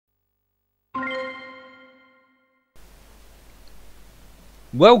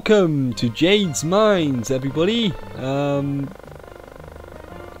Welcome to Jades Mines, everybody.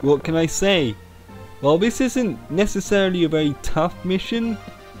 What can I say? Well, this isn't necessarily a very tough mission.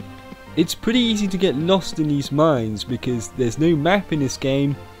 It's pretty easy to get lost in these mines because there's no map in this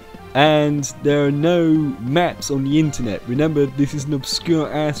game and there are no maps on the internet. Remember, this is an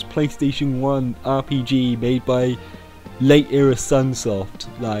obscure ass PlayStation 1 RPG made by late era Sunsoft.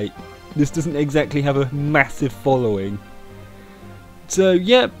 Like, this doesn't exactly have a massive following. So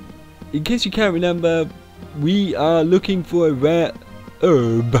yeah, in case you can't remember, we are looking for a rare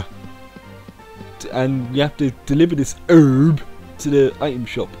herb, and we have to deliver this herb to the item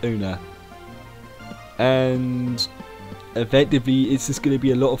shop owner. And effectively, it's just going to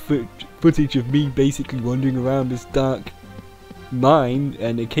be a lot of footage of me basically wandering around this dark mine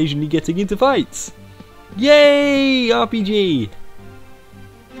and occasionally getting into fights. Yay, RPG!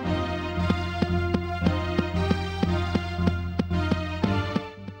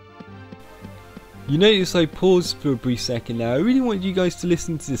 You notice I paused for a brief second now. I really want you guys to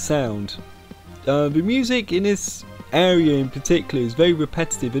listen to the sound. The music in this area in particular is very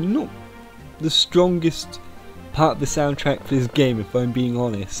repetitive and not the strongest part of the soundtrack for this game, if I'm being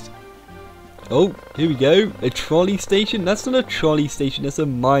honest. Oh, here we go. A trolley station? That's not a trolley station, that's a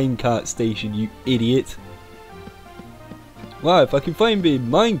minecart station, you idiot. Wow, if I can find a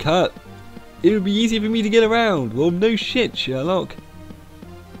minecart, it would be easier for me to get around. Well, no shit, Sherlock.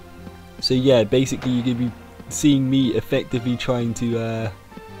 So yeah, basically you're going to be seeing me effectively trying to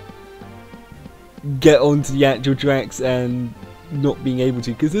get onto the actual tracks and not being able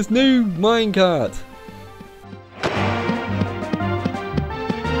to because there's no minecart.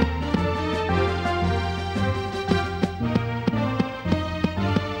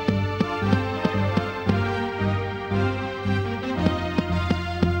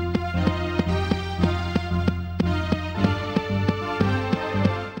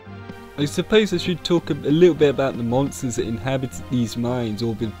 I suppose I should talk a little bit about the monsters that inhabit these mines,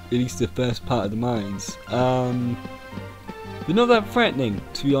 or at least the first part of the mines. They're not that threatening,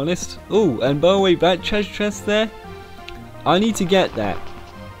 to be honest. Oh, and by the way, that treasure chest there, I need to get that,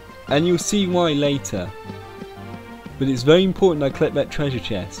 and you'll see why later. But it's very important I collect that treasure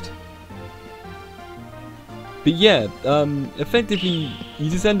chest. But yeah, effectively, you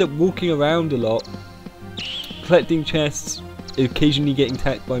just end up walking around a lot, collecting chests, occasionally getting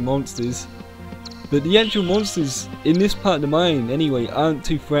attacked by monsters, but the actual monsters in this part of the mine anyway aren't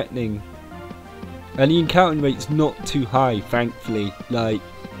too threatening, and the encountering rate's not too high, thankfully. Like,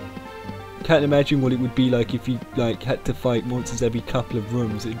 can't imagine what it would be like if you like had to fight monsters every couple of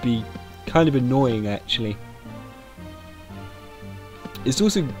rooms. It'd be kind of annoying actually. It's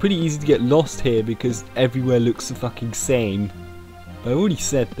also pretty easy to get lost here because everywhere looks the fucking same, but I already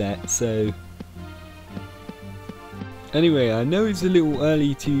said that, so anyway, I know it's a little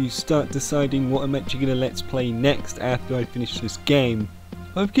early to start deciding what I'm actually going to let's play next after I finish this game.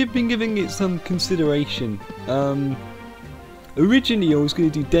 I've been giving it some consideration. Originally I was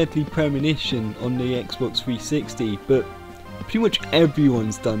going to do Deadly Premonition on the Xbox 360, but pretty much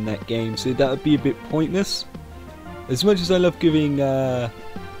everyone's done that game, so that would be a bit pointless. As much as I love giving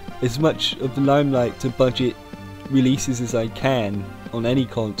as much of the limelight to budget releases as I can on any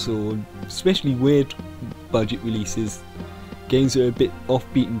console, especially weird budget releases, games that are a bit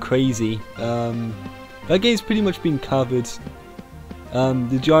offbeat and crazy, that game's pretty much been covered.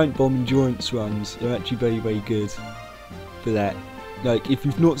 The Giant Bomb endurance runs are actually very, very good for that. Like, if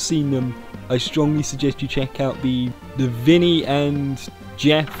you've not seen them, I strongly suggest you check out the Vinny and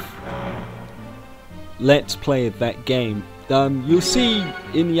Jeff Let's Play of that game. You'll see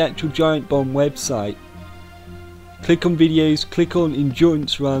in the actual Giant Bomb website, click on videos, click on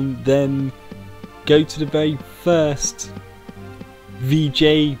endurance run, then go to the very first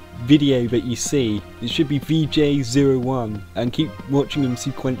VJ video that you see. It should be VJ01, and keep watching them in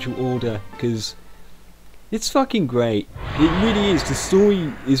sequential order because it's fucking great. It really is. The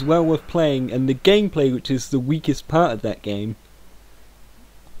story is well worth playing, and the gameplay, which is the weakest part of that game,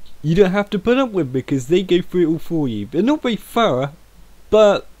 you don't have to put up with because they go through it all for you. They're not very thorough,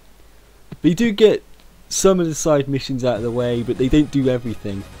 but they do get some of the side missions out of the way, but they don't do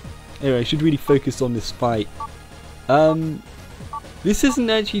everything. Anyway, I should really focus on this fight. This isn't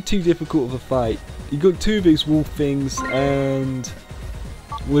actually too difficult of a fight. You've got two of those wolf things and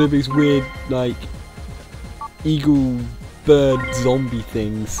one of those weird, like, eagle bird zombie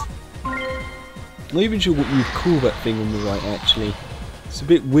things. Not even sure what you would call that thing on the right, actually. It's a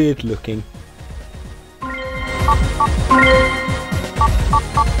bit weird looking.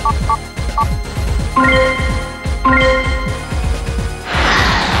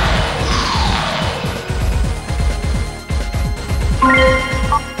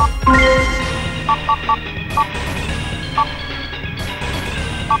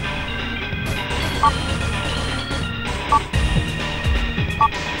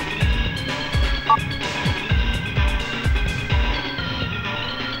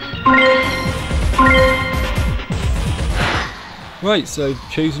 Right, so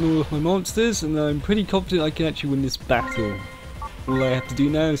I've chosen all of my monsters and I'm pretty confident I can actually win this battle. All I have to do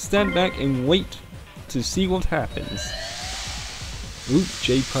now is stand back and wait to see what happens. Oop,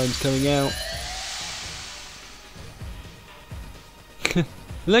 J Prime's coming out. I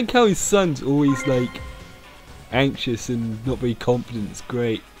like how his son's always like anxious and not very confident. It's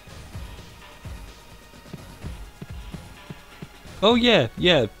great. Oh yeah,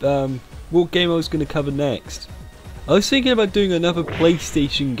 what game I was going to cover next. I was thinking about doing another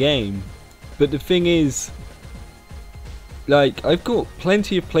PlayStation game, but the thing is, like, I've got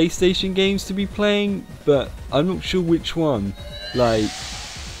plenty of PlayStation games to be playing, but I'm not sure which one. Like,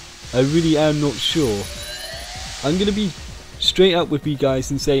 I really am not sure. I'm going to be straight up with you guys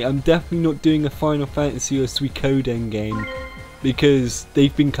and say I'm definitely not doing a Final Fantasy or Suikoden game, because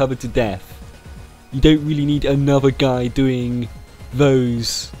they've been covered to death. You don't really need another guy doing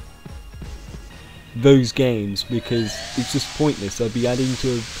those games, because it's just pointless. I'd be adding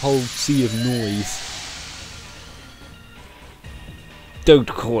to a whole sea of noise. Don't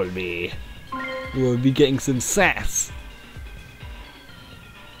call me. We'll be getting some sass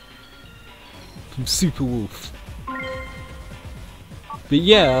from Super Wolf. But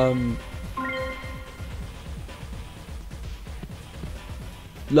yeah,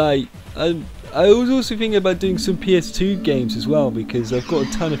 like, I was also thinking about doing some PS2 games as well, because I've got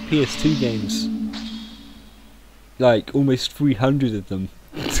a ton of PS2 games. Like, almost 300 of them.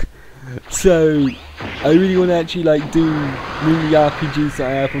 So, I really want to actually, like, do mini RPGs that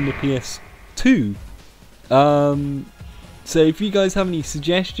I have on the PS2. So if you guys have any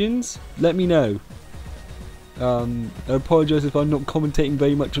suggestions, let me know. I apologise if I'm not commentating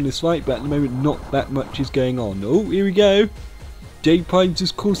very much on this fight, but at the moment not that much is going on. Oh, here we go. Jade Prime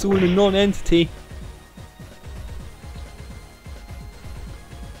just calls someone a non-entity.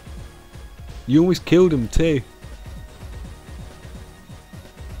 You almost killed him too.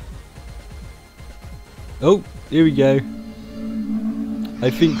 Oh, here we go.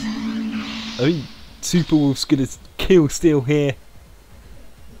 I think Super Wolf's gonna kill Steel here.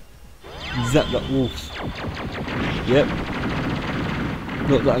 Zap that wolf. Yep.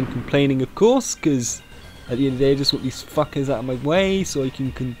 Not that I'm complaining, of course, because at the end of the day I just want these fuckers out of my way so I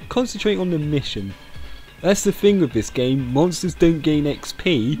can concentrate on the mission. That's the thing with this game. Monsters don't gain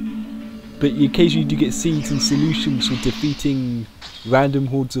XP, but you occasionally do get seeds and solutions for defeating random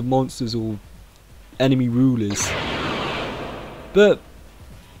hordes of monsters or enemy rulers. But,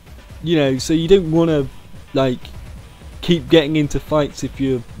 you know, so you don't want to, like, keep getting into fights if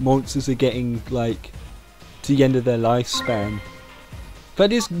your monsters are getting, like, to the end of their lifespan.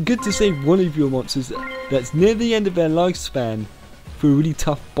 But it's good to save one of your monsters that's near the end of their lifespan for a really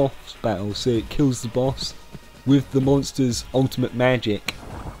tough boss battle, so it kills the boss with the monster's ultimate magic.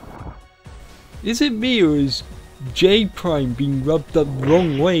 Is it me, or is Jade Prime being rubbed up the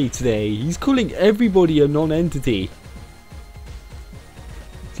wrong way today? He's calling everybody a non-entity.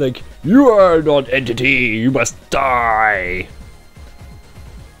 It's like, you are a non-entity, you must die.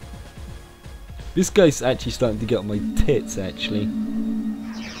 This guy's actually starting to get on my tits, actually.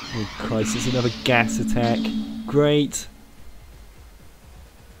 Oh Christ, it's another gas attack. Great.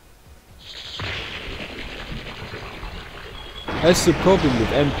 That's the problem with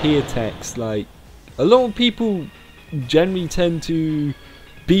MP attacks. Like, a lot of people generally tend to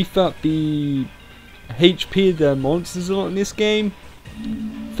beef up the HP of their monsters a lot in this game.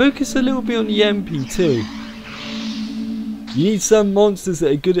 Focus a little bit on the MP too. You need some monsters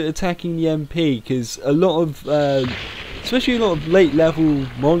that are good at attacking the MP, because a lot of, especially a lot of late level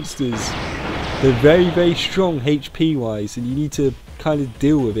monsters, they're very, very strong HP wise, and you need to kind of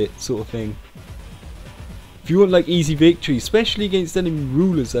deal with it, sort of thing. If you want like easy victory, especially against enemy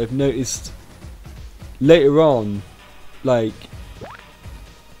rulers, I've noticed later on, like,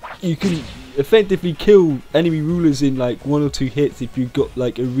 you can effectively kill enemy rulers in like 1 or 2 hits if you've got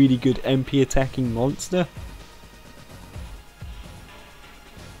like a really good MP attacking monster.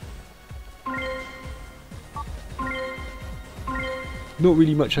 Not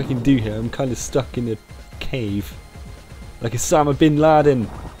really much I can do here. I'm kind of stuck in a cave like Osama bin Laden.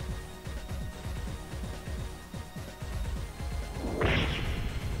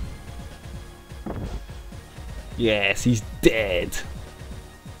 Yes, he's dead.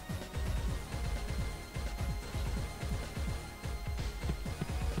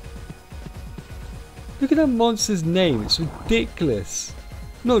 Look at that monster's name, it's ridiculous.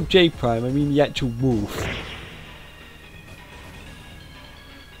 Not J Prime, I mean the actual wolf.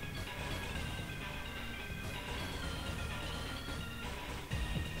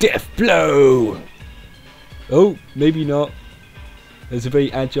 Death blow! Oh, maybe not. There's a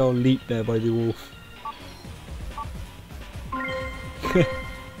very agile leap there by the wolf.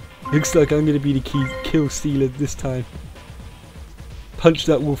 Looks like I'm going to be the key kill stealer this time. Punch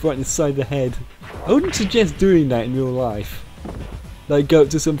that wolf right in the side of the head. I wouldn't suggest doing that in real life. Like, go up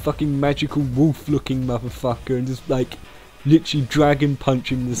to some fucking magical wolf looking motherfucker and just like literally dragon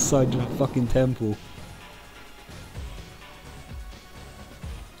punch him in the side of a fucking temple.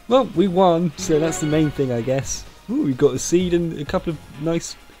 Well, we won, so that's the main thing, I guess. Ooh, we got a seed and a couple of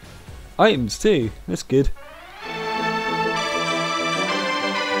nice items too. That's good.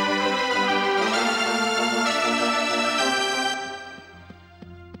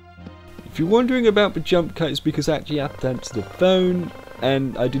 If you're wondering about the jump cut, it's because I actually have to answer the phone,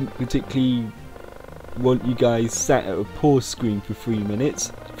 and I didn't particularly want you guys sat at a pause screen for 3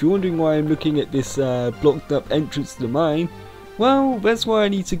 minutes. If you're wondering why I'm looking at this blocked up entrance to the mine, well, that's why I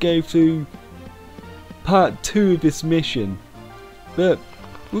need to go through part 2 of this mission. But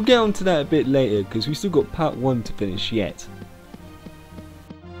we'll get on to that a bit later, because we've still got part 1 to finish yet.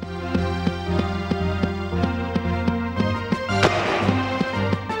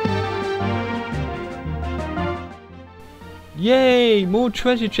 Yay! More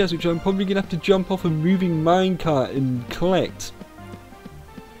treasure chests, which I'm probably going to have to jump off a moving minecart and collect.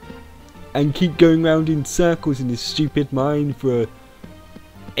 And keep going round in circles in this stupid mine for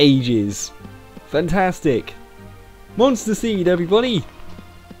ages. Fantastic! Monsterseed, everybody!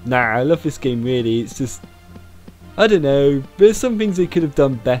 Nah, I love this game really, it's just... I don't know, there's some things they could have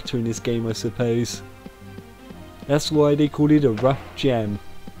done better in this game, I suppose. That's why they call it a rough gem,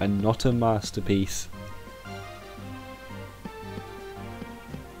 and not a masterpiece.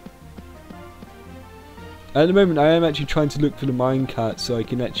 At the moment I am actually trying to look for the minecart so I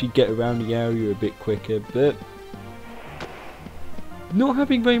can actually get around the area a bit quicker, but not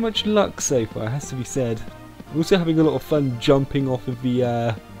having very much luck so far, has to be said. I'm also having a lot of fun jumping off of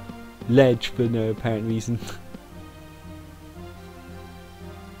the ledge for no apparent reason.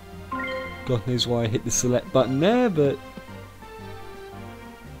 God knows why I hit the select button there, but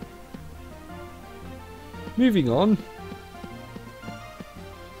moving on.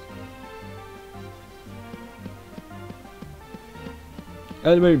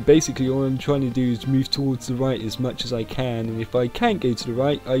 At the moment, basically all I'm trying to do is move towards the right as much as I can, and if I can't go to the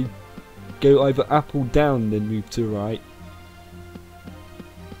right, I go either up or down, then move to the right.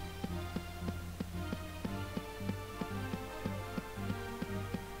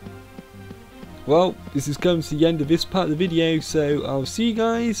 Well, this has come to the end of this part of the video, so I'll see you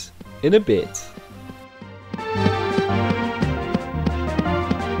guys in a bit.